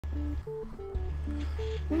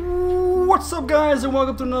What's up guys and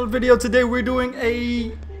welcome to another video. Today we're doing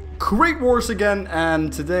a Crate Wars again,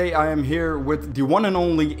 and today I am here with the one and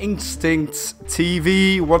only Instinct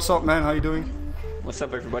TV. What's up man, how you doing? What's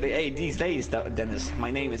up everybody? Hey, these days Dennis,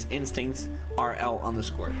 my name is lnstinctRL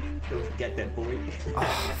underscore. Don't forget that, boy.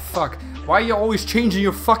 Oh, fuck. Why are you always changing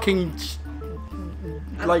your fucking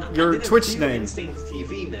your Twitch name? Instinct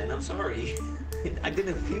TV, man, I'm sorry. I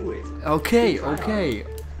didn't feel it. Okay.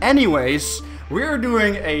 Anyways, we are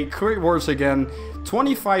doing a Crate Wars again,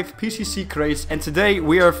 25 PCC crates, and today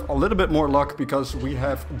we have a little bit more luck because we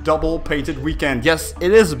have double painted weekend. Yes,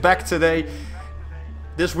 it is back today.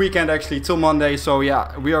 This weekend actually till Monday, so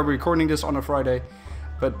yeah, we are recording this on a Friday.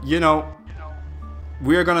 But you know,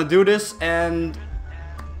 we are gonna do this and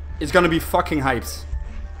it's gonna be fucking hyped.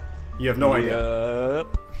 You have no idea.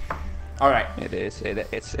 Alright. It is.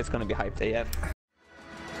 It's gonna be hyped AF.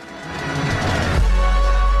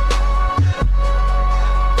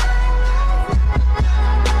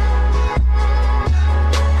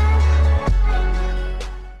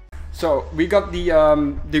 So we got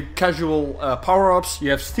the casual power-ups. You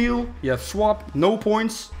have steal, you have swap, no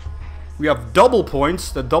points. We have double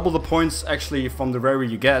points, that double the points actually from the rarer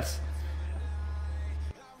you get.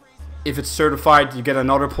 If it's certified, you get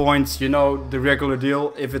another point, you know, the regular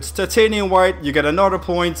deal. If it's titanium white, you get another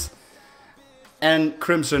point. And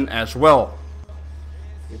crimson as well.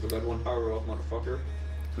 You forgot one power-up, motherfucker.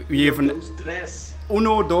 We have an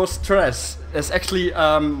uno dos tres. That's actually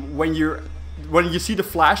when you see the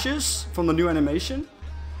flashes from the new animation,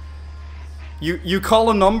 you call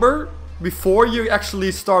a number before you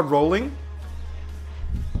actually start rolling,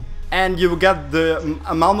 and you will get the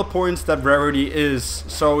amount of points that rarity is.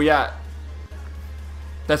 So yeah,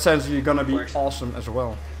 that's actually gonna be awesome as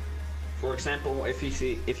well. For example, if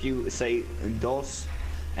you say dos,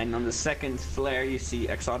 and on the second flare you see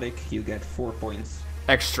exotic, you get 4 points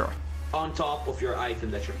extra on top of your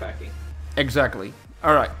item that you're packing. Exactly.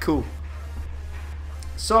 All right, cool.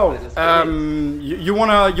 So, you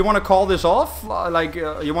wanna call this off? Like,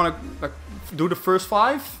 you wanna do the first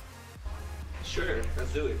 5? Sure,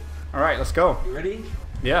 let's do it. All right, let's go. You ready?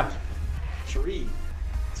 Yeah. 3,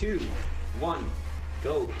 2, 1,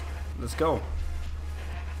 go. Let's go.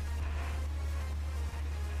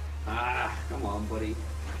 Ah, come on, buddy.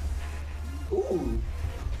 Ooh.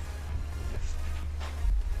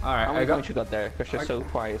 All right, how many points you got there? Because you're so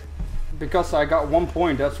quiet. Because I got 1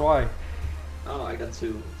 point. That's why. Oh, I got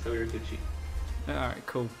 2, so you're Gucci. Alright,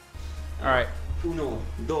 cool. Alright. Uno,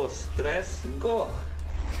 dos, tres, go!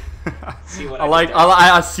 See what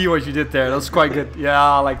I see what you did there. That's quite good. Yeah,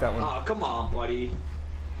 I like that one. Oh, come on, buddy.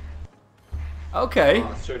 Okay.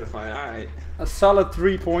 Oh, certified, alright. A solid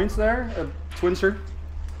 3 points there. Twinser.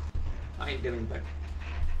 I ain't getting back.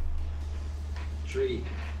 3,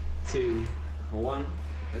 2, 1.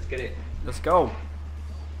 Let's get it. Let's go.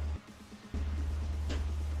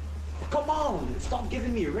 Come on! Stop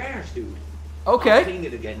giving me rares, dude. Okay. I'll paint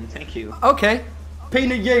it again, thank you. Okay.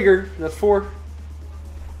 Painted Jaeger, that's 4.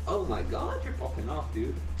 Oh my god, you're popping off,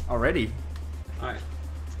 dude. Already. Alright.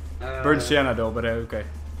 Burnt Sienna though, but okay.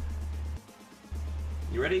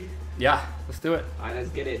 You ready? Yeah, let's do it. Alright, let's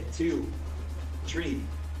get it. 2, 3,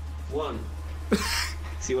 1.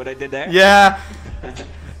 See what I did there? Yeah.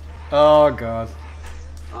 Oh god.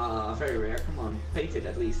 Very rare. Come on, paint it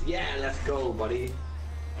at least. Yeah, let's go, buddy.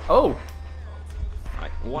 Oh.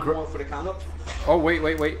 Alright, one more for the count up. Oh wait,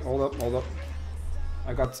 hold up.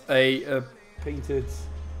 I got a painted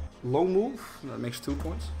low move. That makes 2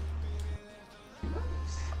 points. Nice.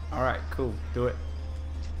 Alright, cool. Do it.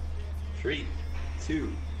 3,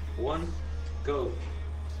 2, 1, go.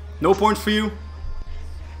 No points for you.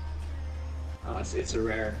 Oh, it's a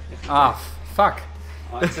rare. Fuck.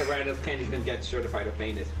 Oh, it's a rare that can't even get certified or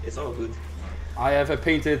painted. It's all good. I have a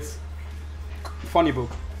painted funny book.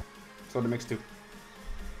 So that makes 2.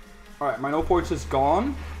 Alright, my no points is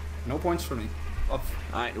gone. No points for me.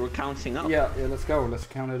 Alright, we're counting up. Yeah, let's go. Let's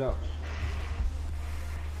count it up.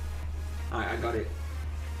 Alright, I got it.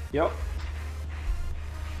 Yep.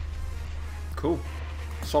 Cool.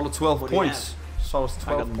 Solid 12 points. Solid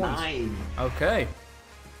 12 I got points. 9. Okay.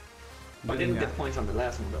 I didn't get points on the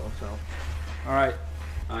last one though, so. Alright.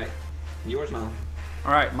 Alright, yours now.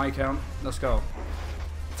 Alright, my count. Let's go.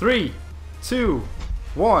 3, 2,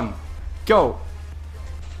 1, go.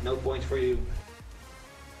 No points for you.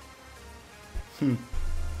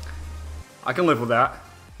 I can live with that.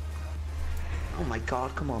 Oh my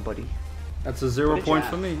god, come on, buddy. That's a 0 point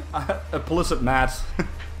for me. A Pulisic Mats.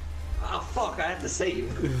 Oh fuck, I had to save.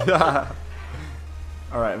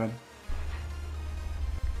 Alright, man.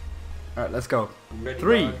 Alright, let's go. I'm ready,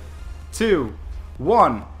 3, 2,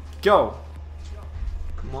 1, go.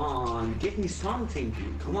 Come on, give me something,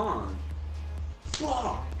 dude. Come on.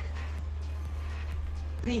 Fuck.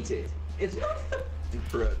 Paint it. It's not.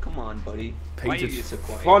 Bruh, come on, buddy. Why are Painted you so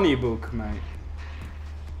quiet? funny book, mate.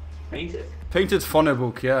 Paint it. Painted funny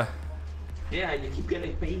book, yeah. Yeah, you keep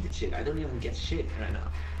getting painted shit. I don't even get shit right now.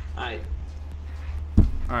 Alright.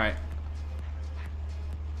 Alright.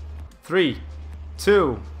 3,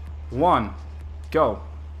 2, 1, go.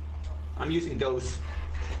 I'm using those.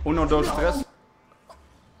 Uno, dos, tres.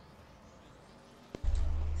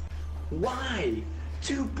 Why?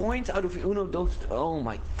 2 points out of Uno dos. Oh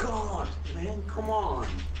my god, man, come on.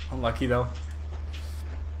 Unlucky though.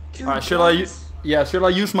 2 Alright, should I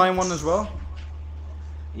use my one as well?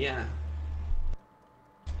 Yeah.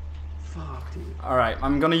 Fuck, dude. Alright,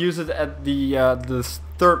 I'm gonna use it at the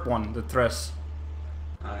third one, the tres.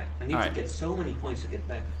 Alright, I need to get so many points to get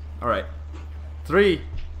back. Alright. 3,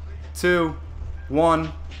 2,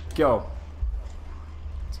 1, go.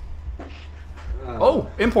 Oh,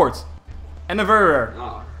 import. And a very rare.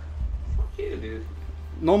 Oh, fuck you, dude.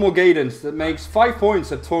 Normal cadence, that makes 5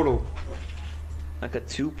 points at total. I got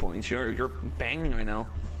 2 points. You're banging right now.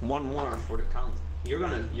 1 more for the count. You're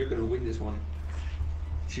gonna win this one.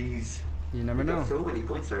 Jeez. You never know. Got so many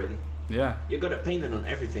points already. Yeah. You got a painted on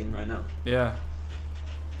everything right now. Yeah.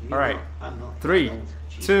 You Alright. know, I'm not. 3, I don't.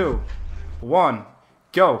 Jeez. 2, 1,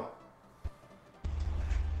 go.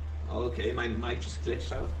 Okay, my mic just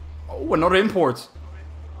glitched out. Oh, another import.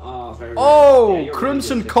 Oh, very Oh, yeah,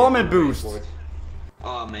 Crimson winning this. Comet boost.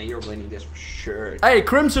 Oh man, you're winning this for sure. Hey,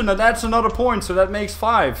 Crimson, and that's another point, so that makes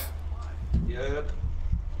 5. Yep.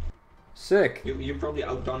 Sick. You probably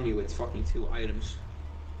outdone me with fucking 2 items.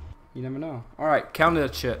 You never know. Alright, count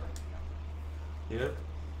that shit. Yep.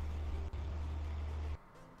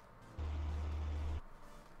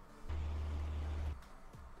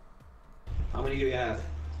 How many do you have?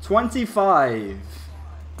 25.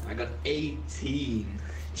 I got 18.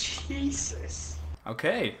 Jesus.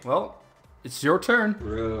 Okay, well, it's your turn.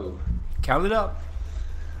 Bro. Count it up.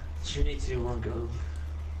 3, 2, 1, go.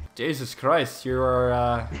 Jesus Christ, you are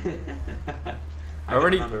I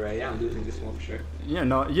already. remember, right? Yeah, I'm losing this one for sure. Yeah,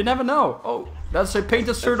 no, you never know. Oh, that's a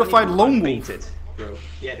painted certified lone wolf. Painted, bro.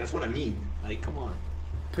 Yeah, that's what I mean. Like, come on.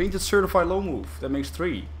 Painted certified lone wolf. That makes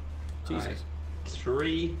 3. Jesus. Right.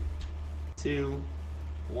 3, 2,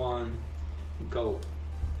 1, go.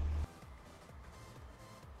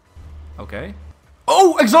 Okay.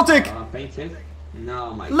 Oh, exotic! Painted?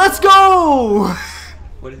 No, my. Let's go!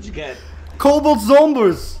 What did you get? Cobalt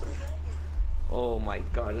Zombies. Oh my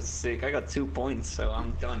god, that's sick. I got 2 points, so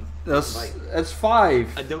I'm done. That's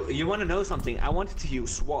 5. You want to know something? I wanted to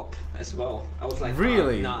use swap as well. I was like,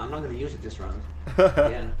 really? No, I'm not gonna use it this round.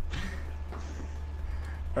 Yeah.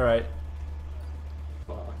 All right.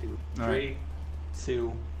 Fuck, dude. All 3, right.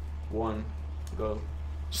 2, 1, go.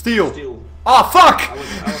 Steel. Steel. Ah, fuck! I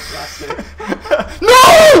was faster. No!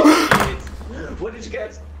 What did you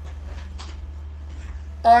get?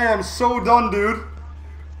 I am so done, dude.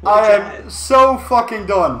 What I did you am get? so fucking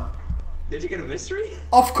done. Did you get a mystery?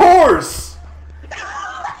 Of course!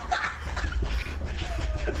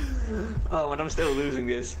 Oh, and I'm still losing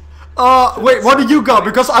this. Wait, what did you got?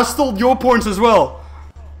 Because I stole your points as well.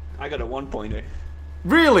 I got a 1-pointer.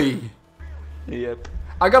 Really? Yep.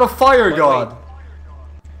 I got a fire But god.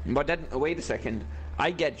 But then, wait a second. I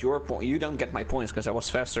get your point. You don't get my points because I was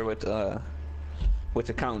faster with the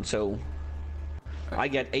count. So I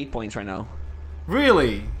get 8 points right now.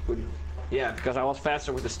 Really? Yeah, because I was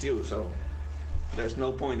faster with the steel. So there's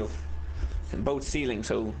no point of both sealing.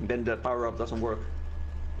 So then the power up doesn't work.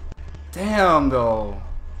 Damn, though.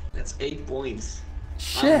 That's 8 points.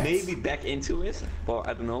 Shit. I'm maybe back into it, but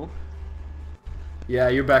I don't know. Yeah,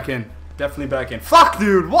 you're back in. Definitely back in. Fuck,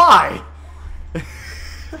 dude. Why?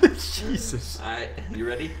 Jesus. Alright, you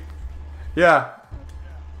ready? Yeah.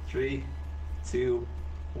 3, 2,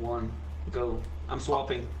 1, go. I'm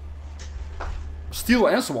swapping. Steal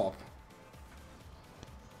and swap.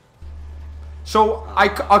 So I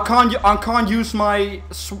can't use my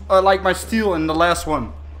like my steel in the last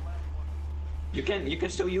one. You can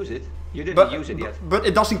still use it. You didn't use it yet. But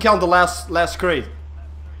it doesn't count the last crate.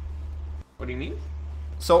 What do you mean?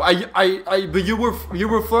 So but you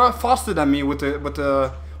were faster than me with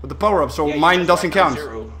the power up, so Yeah, mine doesn't count.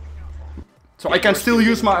 0. So Yeah, I can yours still still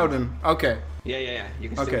use didn't my count. item. Okay. Yeah. You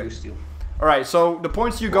can Okay. still use steel. All right. So the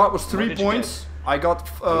points you got was 3 did you points. I got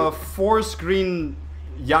 4 green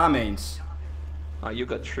Yamains. You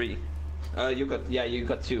got 3. You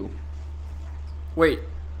got 2. Wait.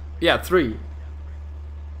 Yeah, 3.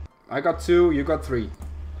 I got 2. You got 3.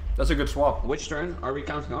 That's a good swap. Which turn are we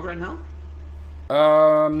counting off right now?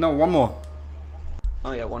 No, one more.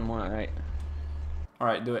 Oh yeah, one more. All right. All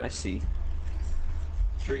right, do it. I see.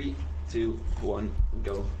 3, 2, 1,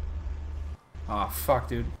 go. Ah, fuck,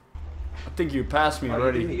 dude. I think you passed me Oh,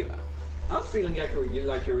 already. I was feeling like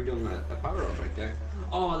you were doing a power up right there.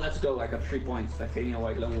 Oh, let's go. I got 3 points. Like taking a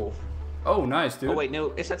white lone wolf. Oh, nice, dude. Oh wait,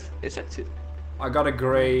 no. Is that 2? I got a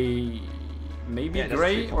gray, maybe Yeah, that's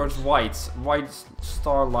gray 3 or it's white. White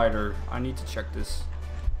Starlighter. I need to check this.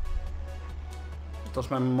 Does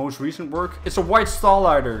my most recent work? It's a white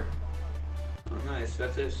Starlighter. Oh, nice.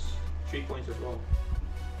 That is 3 points as well.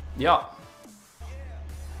 Yeah.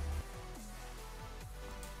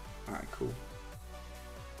 Alright, cool.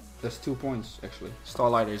 That's 2 points actually.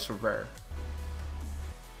 Starlighter is so rare.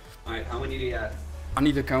 Alright, how many do you have? I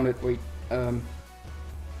need to count it. Wait.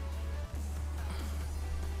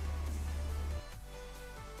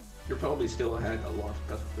 You're probably still ahead a lot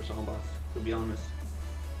because of the Zombots, to be honest.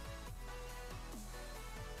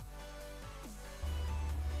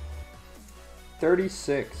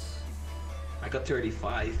 $36. I got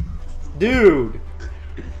 35. Dude!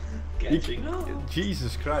 Catching up.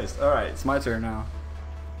 Jesus Christ. Alright, it's my turn now.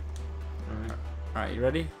 Alright. Alright, you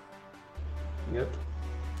ready? Yep.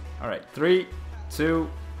 Alright, 3, 2,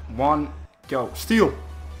 1, go. Steal!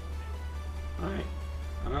 Alright.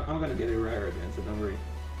 I'm gonna get it rare again, so don't worry.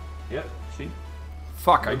 Yep, see?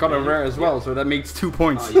 Fuck, I got a rare as well, so that makes 2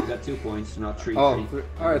 points. Oh, you got 2 points, not 3. Oh,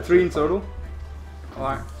 alright, 3 in total.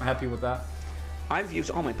 Alright, I'm happy with that. I've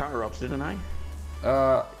used all my power-ups, didn't I?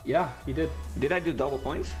 Yeah, you did. Did I do double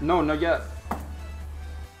points? No, not yet.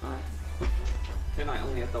 Alright. Then I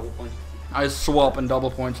only have double points. I swap and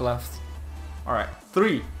double points left. Alright,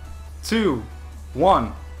 3, 2,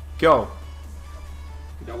 1, go.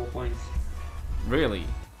 Double points. Really?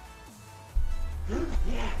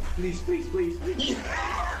 Yeah, please, please, please.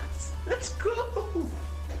 Yes! Let's go!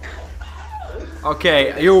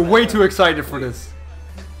 Okay, you're way too excited for this.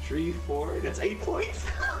 3, 4, that's 8 points.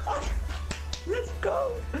 Let's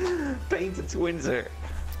go! Painted Windsor.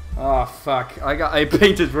 Ah, fuck. I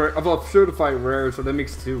painted rare. I've got certified rare, so that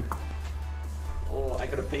makes 2. Oh, I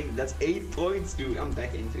got a paint. That's 8 points, dude. I'm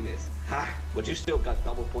back into this. Ha! But you still got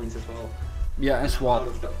double points as well. Yeah, and swap. Out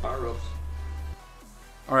of the power-ups.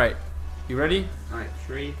 Alright, you ready? Alright,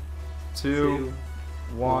 3, 2,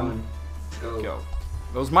 1, go. go.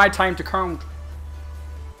 It was my time to count.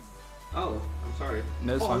 Oh, I'm sorry.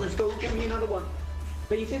 No, it's oh, fine. let's go. Give me another one.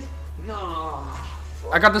 Painted? No.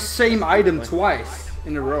 I got the same item twice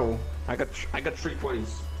in a row. I got 3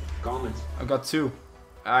 points. Comment. I got 2.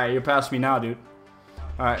 Alright, you passed me now, dude.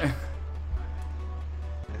 Alright.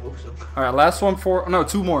 I hope so. Alright, last one for... No,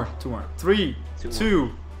 2 more. 2 more. 3,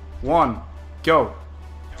 2, 1, go.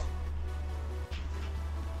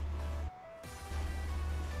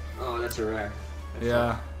 Oh, that's a rare.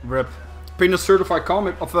 Yeah, rip. Been a certified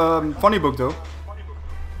comic of funny book though.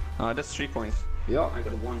 That's 3 points. Yeah. I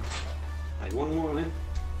got 1. I had 1 more in.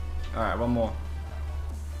 Alright, one more.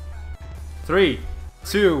 3,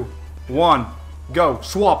 2, 1, go.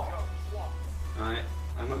 Swap. Alright,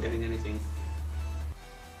 I'm not getting anything.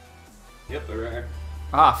 Yep, a rare.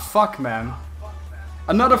 Ah, fuck, man.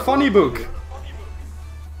 Another funny book.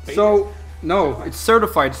 So, no, it's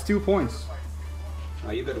certified. It's 2 points.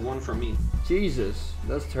 You got 1 from me. Jesus,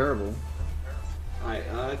 that's terrible.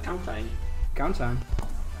 Alright, count time. Count time.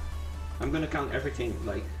 I'm gonna count everything,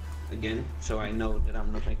 like, again, so I know that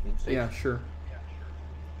I'm not making mistakes. Yeah, sure.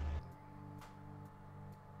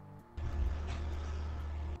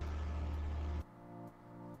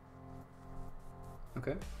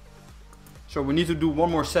 Okay. So we need to do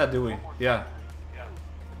one more set, do we? Yeah.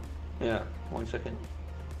 Yeah, 1 second.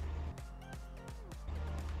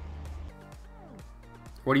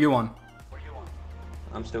 What do you want?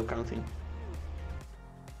 I'm still counting.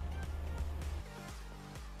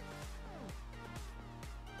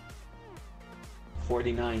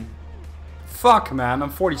 $49. Fuck, man, I'm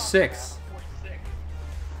 46.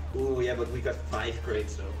 Ooh, yeah, but we got 5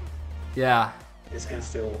 crates, so Yeah, this can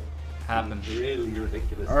still happen. be really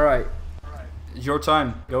ridiculous. Alright. It's your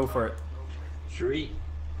time. Go for it. 3,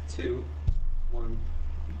 2, 1,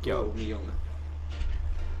 Go. Leona.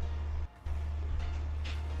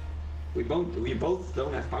 We both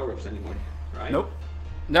don't have power-ups anymore, right? Nope.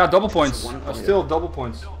 Yeah, double points. one point. Still double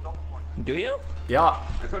points. Do you? Yeah.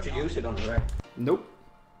 I thought you used it on the rack. Nope.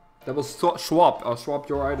 That was swap. I'll swap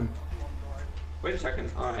your item. Wait a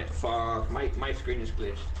second. Alright, fuck. My screen is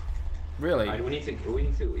glitched. Really? Alright, we need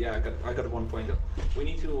to. Yeah, I got 1 point up. We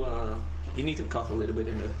need to. You need to cut a little bit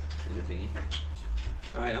in the thingy.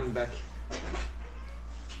 Alright, I'm back.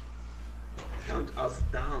 Count us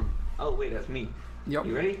down. Oh wait, that's me. Yep.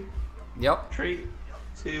 You ready? Yep. 3,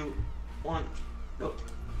 2, 1, go.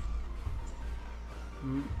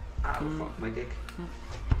 Oh fuck, my dick.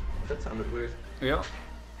 That sounded weird. Yeah.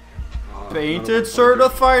 Painted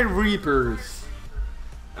certified reapers.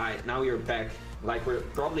 Alright, now you're back. Like we're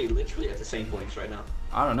probably literally at the same points right now.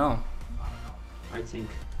 I don't know. I think.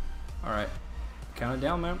 Alright. Count it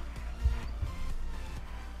down, man.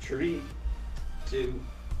 3, 2,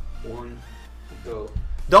 1, go.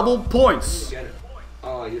 Double points. Get it.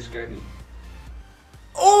 Oh, you scared me.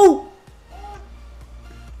 Oh!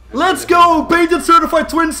 Let's go! Painted certified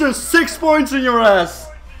twinsters, 6 points in your ass.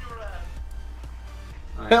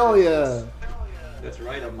 Right, Hell yeah. That's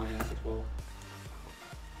right up my ass as well.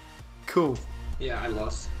 Cool. Yeah, I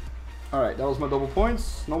lost. Alright, that was my double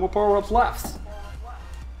points. No more power-ups left.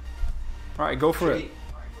 Alright, go for 3, it.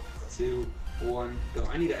 2, 1, go.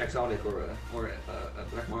 I need an exotic or a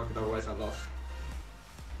black market, otherwise I lost.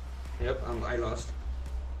 Yep, I lost.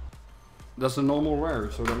 That's a normal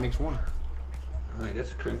rare, so that makes 1. Alright,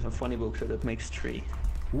 that's a Crimson Funny Book, so that makes 3.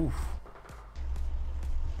 Oof.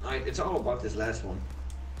 Alright, it's all about this last one.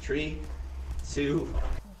 3, 2,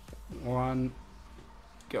 1,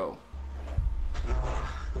 go.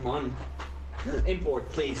 Come on. Import,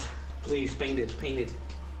 please. Please, paint it, paint it.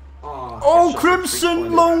 Oh,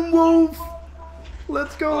 Crimson Lone Wolf!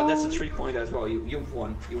 Let's go! Oh, that's a 3-point as well. You've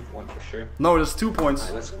won for sure. No, that's 2 points.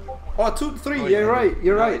 Alright, let's... Oh, 2, 3, Oh, you're right,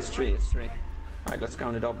 you're no, right. It's 3, it's 3. Alright, let's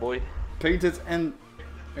count it up, boy. Painted and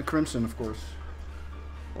a Crimson, of course.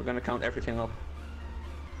 We're gonna count everything up.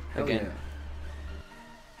 Hell Again.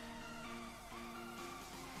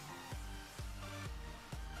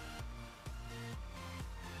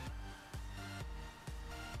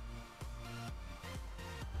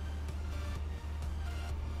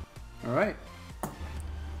 yeah. Alright.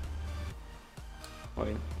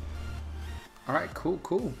 Wait. Alright, cool,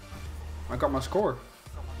 cool. I got my score.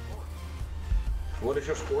 What is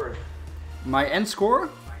your score? My end score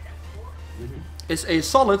is a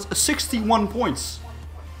solid 61 points.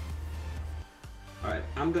 Alright,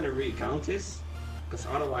 I'm gonna recount this, because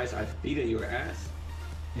otherwise I've beaten your ass.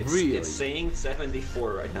 Really? It's saying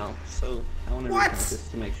 74 right now, so I wanna What? recount this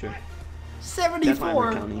to make sure. 74? That's why I'm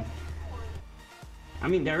recounting. I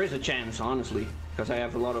mean, there is a chance, honestly, because I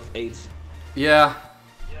have a lot of 8s. Yeah.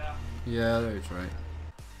 Yeah, that's right.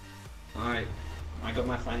 Alright, I got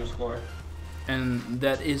my final score. And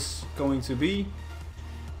that is going to be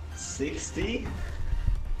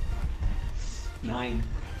 69.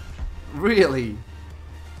 really.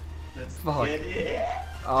 Let's Fuck. get it.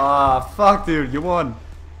 Ah, fuck, dude, you won.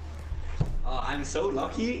 I'm so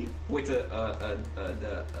lucky with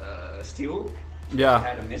the steel. I Yeah.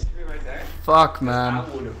 had a mystery right there. Fuck, I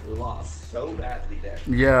man. would have lost so badly there.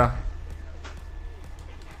 Yeah.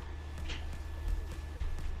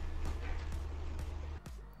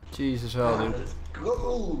 Jesus hell, dude. Let's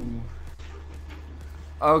go.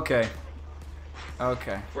 Okay.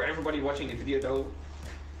 Okay. For everybody watching the video though,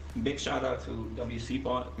 big shout out to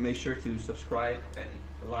WCPOT. Make sure to subscribe and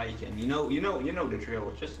like, and you know the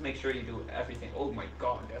drill. Just make sure you do everything. Oh my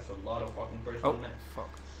god, that's a lot of fucking personal. Oh, fuck.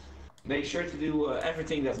 Make sure to do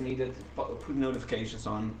everything that's needed. Put notifications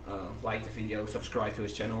on. Like the video. Subscribe to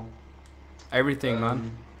his channel. Everything,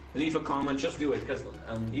 man. Leave a comment. Just do it because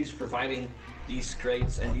he's providing these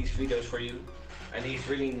grades and these videos for you, and he's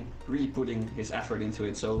really putting his effort into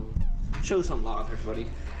it. So show some love, everybody.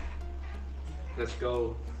 Let's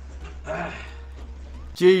go.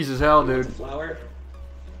 Jesus hell, dude. Flower.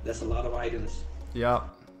 That's a lot of items. Yeah.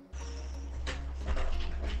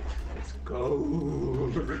 Let's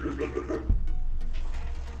go.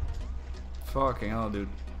 Fucking hell, dude.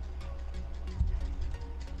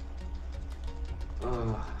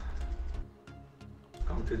 Come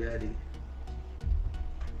to daddy.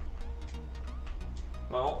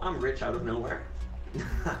 Well, I'm rich out of nowhere.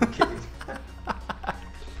 I'm kidding.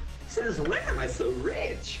 Since when am I so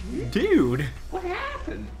rich? Dude. What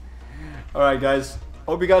happened? Alright, guys.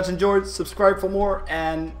 Hope you guys enjoyed. Subscribe for more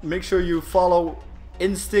and make sure you follow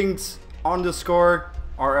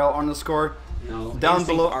instinct_RL_ No. down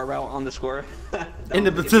below. RL_. In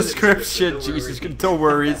the description. Don't Jesus, worry. don't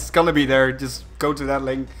worry. It's gonna be there. Just go to that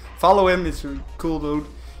link. Follow him. He's a cool dude.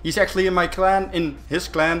 He's actually in my clan. In his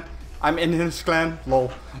clan. I'm in his clan.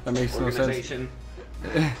 Lol. That makes no sense. Organization.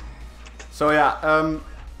 So yeah,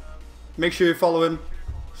 make sure you follow him,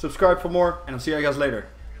 subscribe for more, and I'll see you guys later.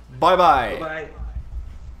 Bye bye. Bye bye.